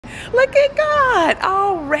Look at God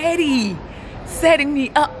already setting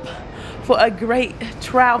me up for a great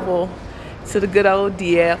travel to the good old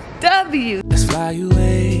DFW. Let's fly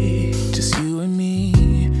away, just you and me.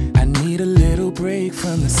 I need a little break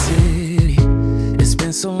from the city. It's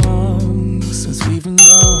been so long since we've been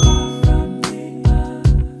gone.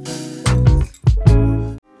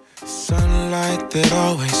 Sunlight that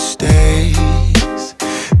always stays,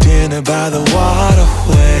 dinner by the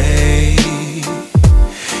waterway.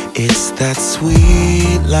 It's that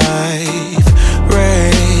sweet life.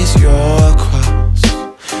 Raise your cross.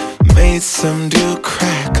 Made some dude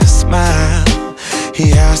crack a smile.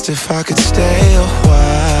 He asked if I could stay a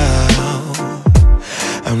while.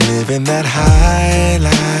 I'm living that high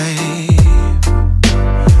life.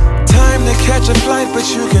 Time to catch a flight, but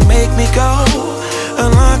you can make me go.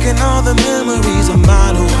 Unlocking all the memories of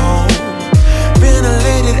my new home.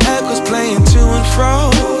 Ventilated echoes playing to and fro,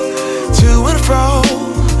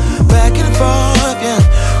 back and forth, yeah.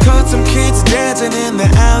 Caught some kids dancing in the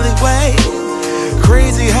alleyway.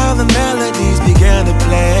 Crazy how the melodies began to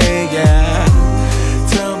play, yeah.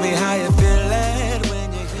 Tell me how you feeling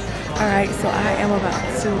when you hear. Alright, so I am about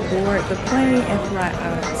to board the plane and fly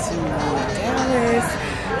out to Dallas.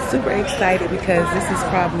 Super excited because this is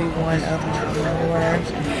probably one of my more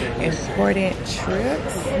important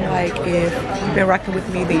trips. Like, if you've been rocking with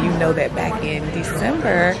me, then you know that back in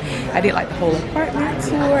December I did like the whole apartment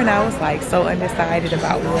tour, and I was like so undecided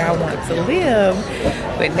about where I want to live.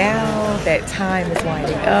 But now that time is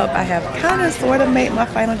winding up, I have kind of sort of made my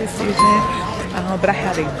final decision. But I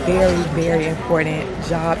have a very, very important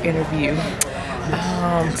job interview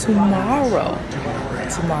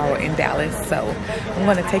tomorrow in Dallas. So I'm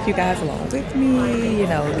going to take you guys along with me, you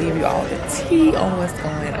know, give you all the tea on what's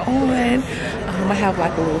going on. I have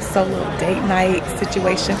like a little solo date night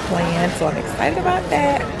situation planned, so I'm excited about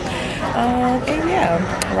that. And yeah,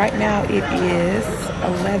 right now it is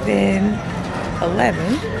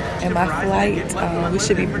 11:11 and my flight, we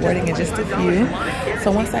should be boarding in just a few.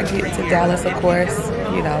 So once I get to Dallas, of course,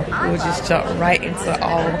 you know, we'll just jump right into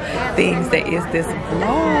all things that is this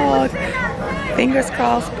vlog. Fingers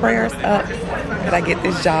crossed, prayers up that I get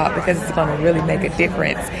this job, because it's going to really make a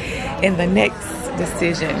difference in the next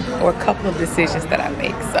decision or a couple of decisions that I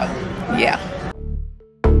make. So yeah.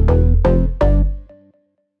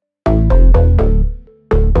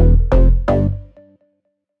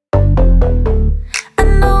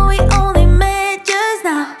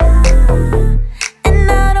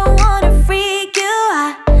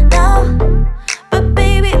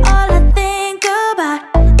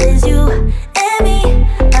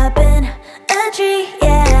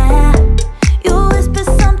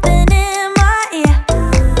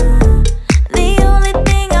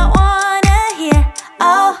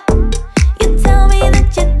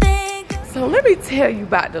 Tell you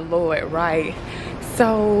about the Lord, right?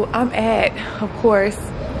 So I'm at, of course,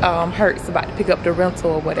 Hertz, about to pick up the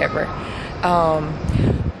rental or whatever.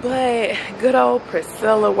 But good old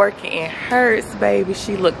Priscilla working in Hertz, baby,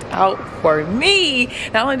 she looked out for me.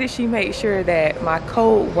 Not only did she make sure that my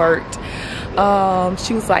code worked,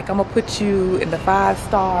 she was like, I'm gonna put you in the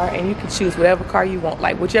 5-star and you can choose whatever car you want.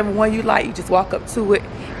 Like, whichever one you like, you just walk up to it.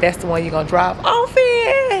 That's the one you're gonna drive off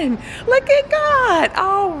in. Look at God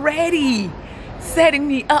already setting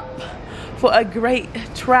me up for a great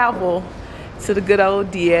travel to the good old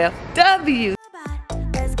DFW.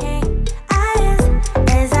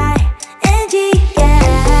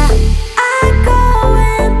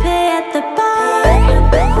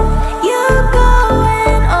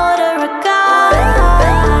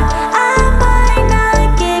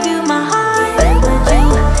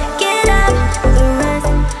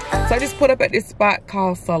 Put up at this spot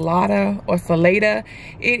called Salada.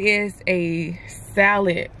 It is a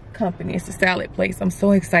salad company. It's a salad place. I'm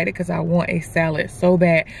so excited because I want a salad so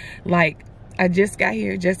bad. Like, I just got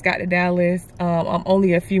here, just got to Dallas. I'm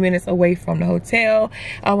only a few minutes away from the hotel.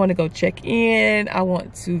 I want to go check in. I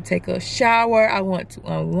want to take a shower. I want to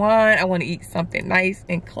unwind. I want to eat something nice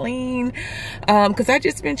and clean because I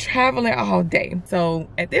just been traveling all day. So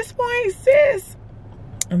at this point, sis,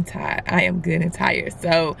 I'm tired. I am good and tired.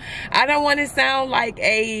 So I don't want to sound like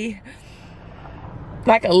a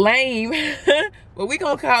lame, but we're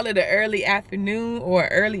gonna call it an early afternoon or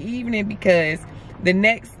early evening, because the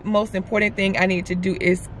next most important thing I need to do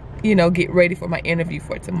is, you know, get ready for my interview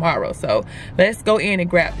for tomorrow. So let's go in and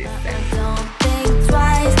grab this thing. Don't think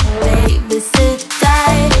twice, baby, sit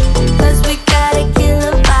tight, 'cause we gotta kill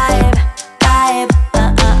a vibe.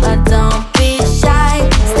 Don't be shy,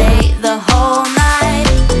 stay the whole night,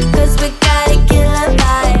 'cause we gotta kill a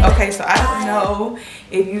vibe. Okay, so I don't know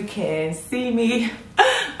if you can see me.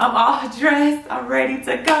 I'm all dressed, I'm ready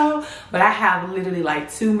to go, but I have literally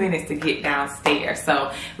like 2 minutes to get downstairs.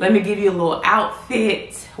 So let me give you a little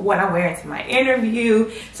outfit, what I'm wearing to my interview.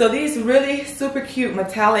 So these really super cute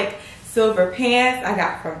metallic silver pants I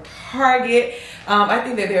got from Target. I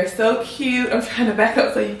think that they're so cute. I'm trying to back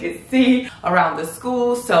up so you can see around the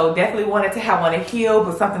school. So definitely wanted to have on a heel,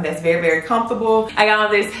 but something that's very, very comfortable. I got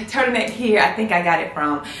on this turtleneck here. I think I got it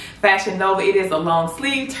from Fashion Nova. It is a long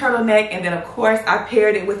sleeve turtleneck. And then of course I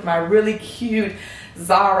paired it with my really cute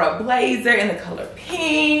Zara blazer in the color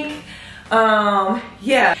pink.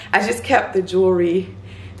 Yeah, I just kept the jewelry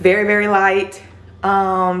very, very light.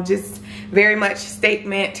 Just very much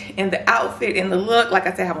statement in the outfit, in the look. Like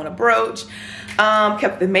I said, I have on a brooch.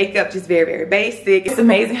 Kept the makeup just very, very basic. It's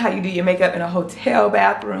amazing how you do your makeup in a hotel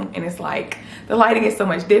bathroom, and it's like the lighting is so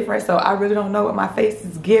much different. So I really don't know what my face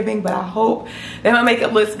is giving, but I hope that my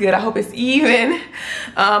makeup looks good. I hope it's even.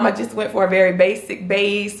 I just went for a very basic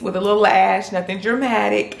base with a little lash, nothing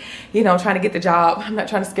dramatic. You know, I'm trying to get the job. I'm not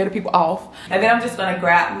trying to scare the people off. And then I'm just gonna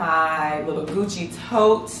grab my little Gucci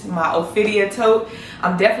tote, my Ophidia tote.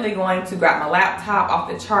 I'm definitely going to grab my laptop off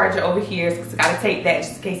the charger over here because I gotta take that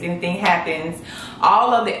just in case anything happens.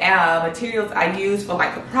 All of the materials I use for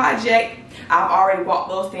like the project, I've already walked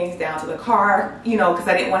those things down to the car, you know, because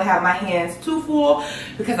I didn't want to have my hands too full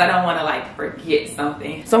because I don't want to like forget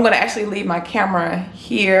something. So I'm going to actually leave my camera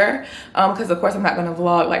here because of course I'm not going to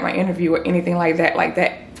vlog like my interview or anything like that. Like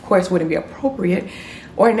that, of course, wouldn't be appropriate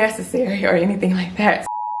or necessary or anything like that.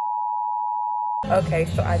 Okay,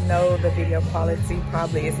 so I know the video quality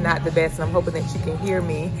probably is not the best, and I'm hoping that you can hear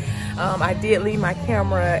me. I did leave my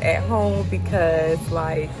camera at home because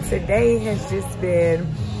like today has just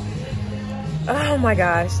been, oh my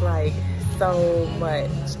gosh, like so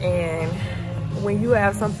much. And when you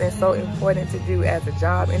have something so important to do as a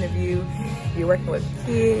job interview, you're working with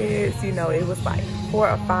kids, you know, it was like 4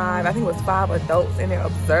 or 5, I think it was 5 adults in there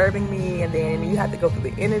observing me, and then you have to go through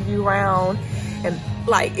the interview round, and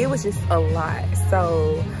like it was just a lot.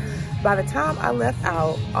 So by the time I left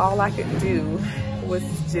out, all I could do was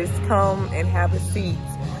just come and have a seat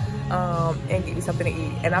and get me something to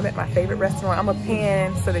eat. And I'm at my favorite restaurant. I'm gonna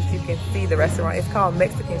pan so that you can see the restaurant. It's called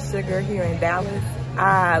Mexican Sugar here in Dallas.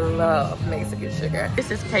 I love Mexican sugar. This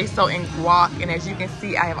is queso and guac, and as you can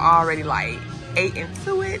see, I have already like ate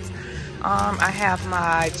into it. I have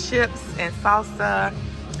my chips and salsa,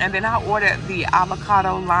 and then I ordered the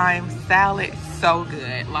avocado lime salad. So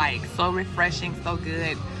good, like so refreshing, so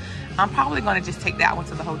good. I'm probably gonna just take that one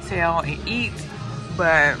to the hotel and eat,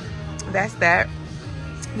 but that's that.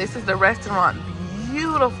 This is the restaurant,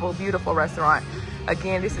 beautiful, beautiful restaurant.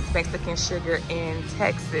 Again, this is Mexican Sugar in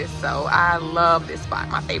Texas, so I love this spot,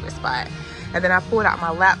 my favorite spot. And then I pulled out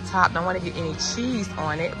my laptop. Don't want to get any cheese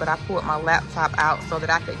on it, but I pulled my laptop out so that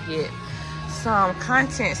I could get some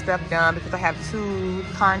content stuff done because I have 2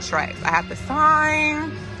 contracts I have to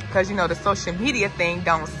sign, because you know the social media thing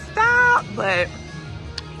don't stop. But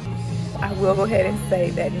I will go ahead and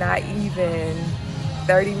say that not even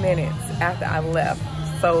 30 minutes after I left,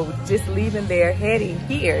 so just leaving there heading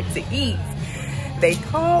here to eat, they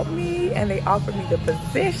called me and they offered me the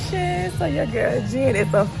position. So your girl Jen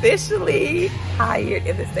is officially hired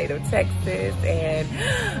in the state of Texas, and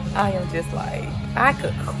I am just like, I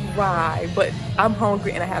could cry, but I'm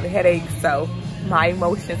hungry and I have a headache, so my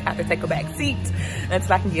emotions have to take a back seat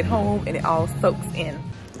until I can get home and it all soaks in.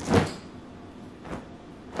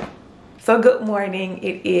 So good morning,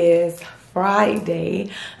 it is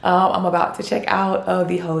Friday. I'm about to check out of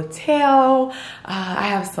the hotel. I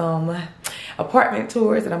have some apartment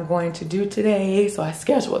tours that I'm going to do today, so I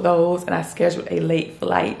scheduled those, and I scheduled a late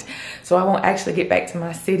flight, so I won't actually get back to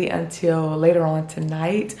my city until later on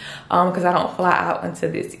tonight because I don't fly out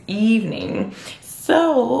until this evening.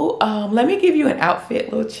 So let me give you an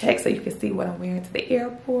outfit little check so you can see what I'm wearing to the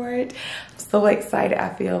airport. I'm so excited.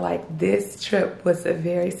 I feel like this trip was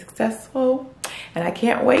very successful, and I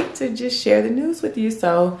can't wait to just share the news with you.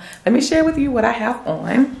 So let me share with you what I have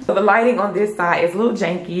on. So the lighting on this side is a little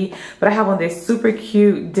janky, but I have on this super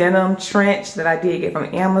cute denim trench that I did get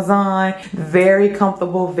from Amazon. Very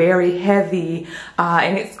comfortable, very heavy,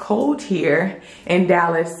 and it's cold here in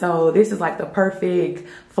Dallas. So this is like the perfect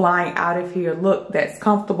flying out of here look that's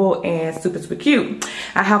comfortable and super, super cute.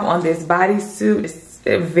 I have on this bodysuit. It's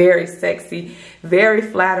very sexy, very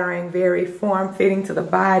flattering, very form-fitting to the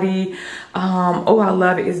body. Oh, I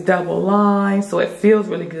love it. It's double line, so it feels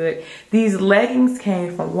really good. These leggings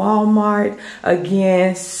came from Walmart.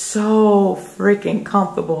 Again, so freaking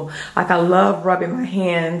comfortable. Like, I love rubbing my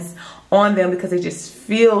hands on them because they just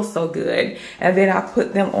feel so good. And then I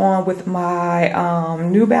put them on with my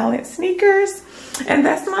New Balance sneakers. And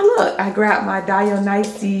that's my look. I grabbed my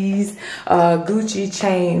Dionysus Gucci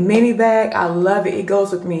chain mini bag. I love it. It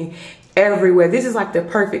goes with me everywhere. This is like the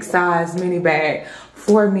perfect size mini bag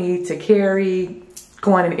for me to carry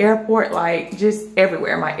going in the airport, like just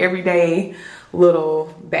everywhere. My everyday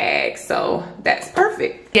little bag. So that's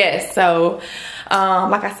perfect. Yes, so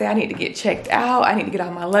like I said, I need to get checked out. I need to get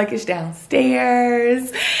all my luggage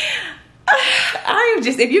downstairs. I am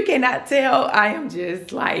just, if you cannot tell, I am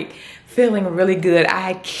just like feeling really good.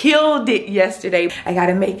 I killed it yesterday. I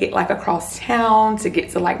gotta make it like across town to get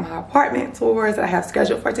to like my apartment tours that I have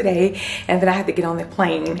scheduled for today. And then I have to get on the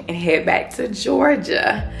plane and head back to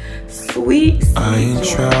Georgia. Sweet, sweet I ain't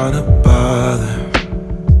Georgia. trying to bother.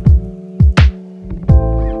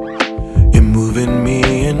 You're moving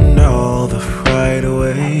me in all the right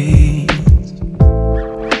ways.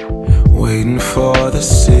 Waiting for the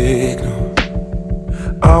signal.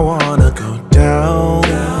 I wanna go down,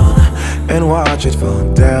 and watch it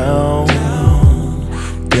fall down,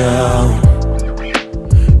 down.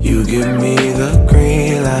 You give me the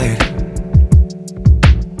green light,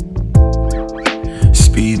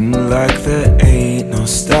 speeding like there ain't no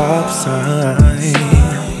stop sign.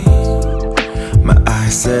 My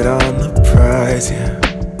eyes set on the prize, yeah.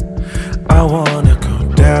 I wanna go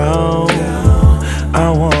down,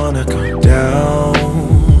 I wanna go down.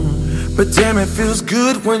 But damn, it feels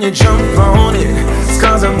good when you jump on it.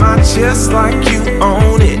 Scars on my chest like you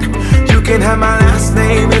own it. You can have my last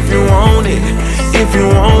name if you want it. If you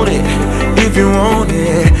want it, if you want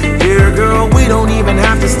it. Dear girl, we don't even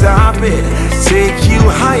have to stop it. Take you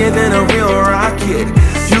higher than a real rocket.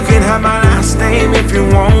 You can have my last name if you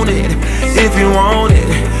want it. If you want it,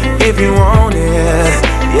 if you want it.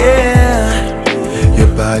 Yeah.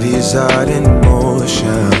 Your body's out in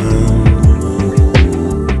motion,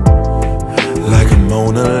 like a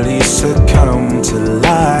Mona Lisa come to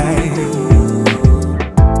life.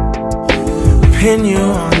 Pin you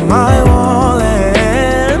on my wall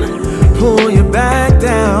and pull you back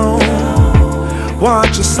down.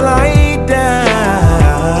 Watch you slide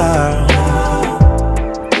down.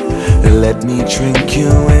 Let me drink you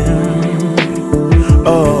in.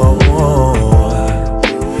 Oh,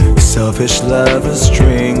 selfish lovers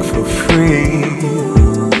drink for free.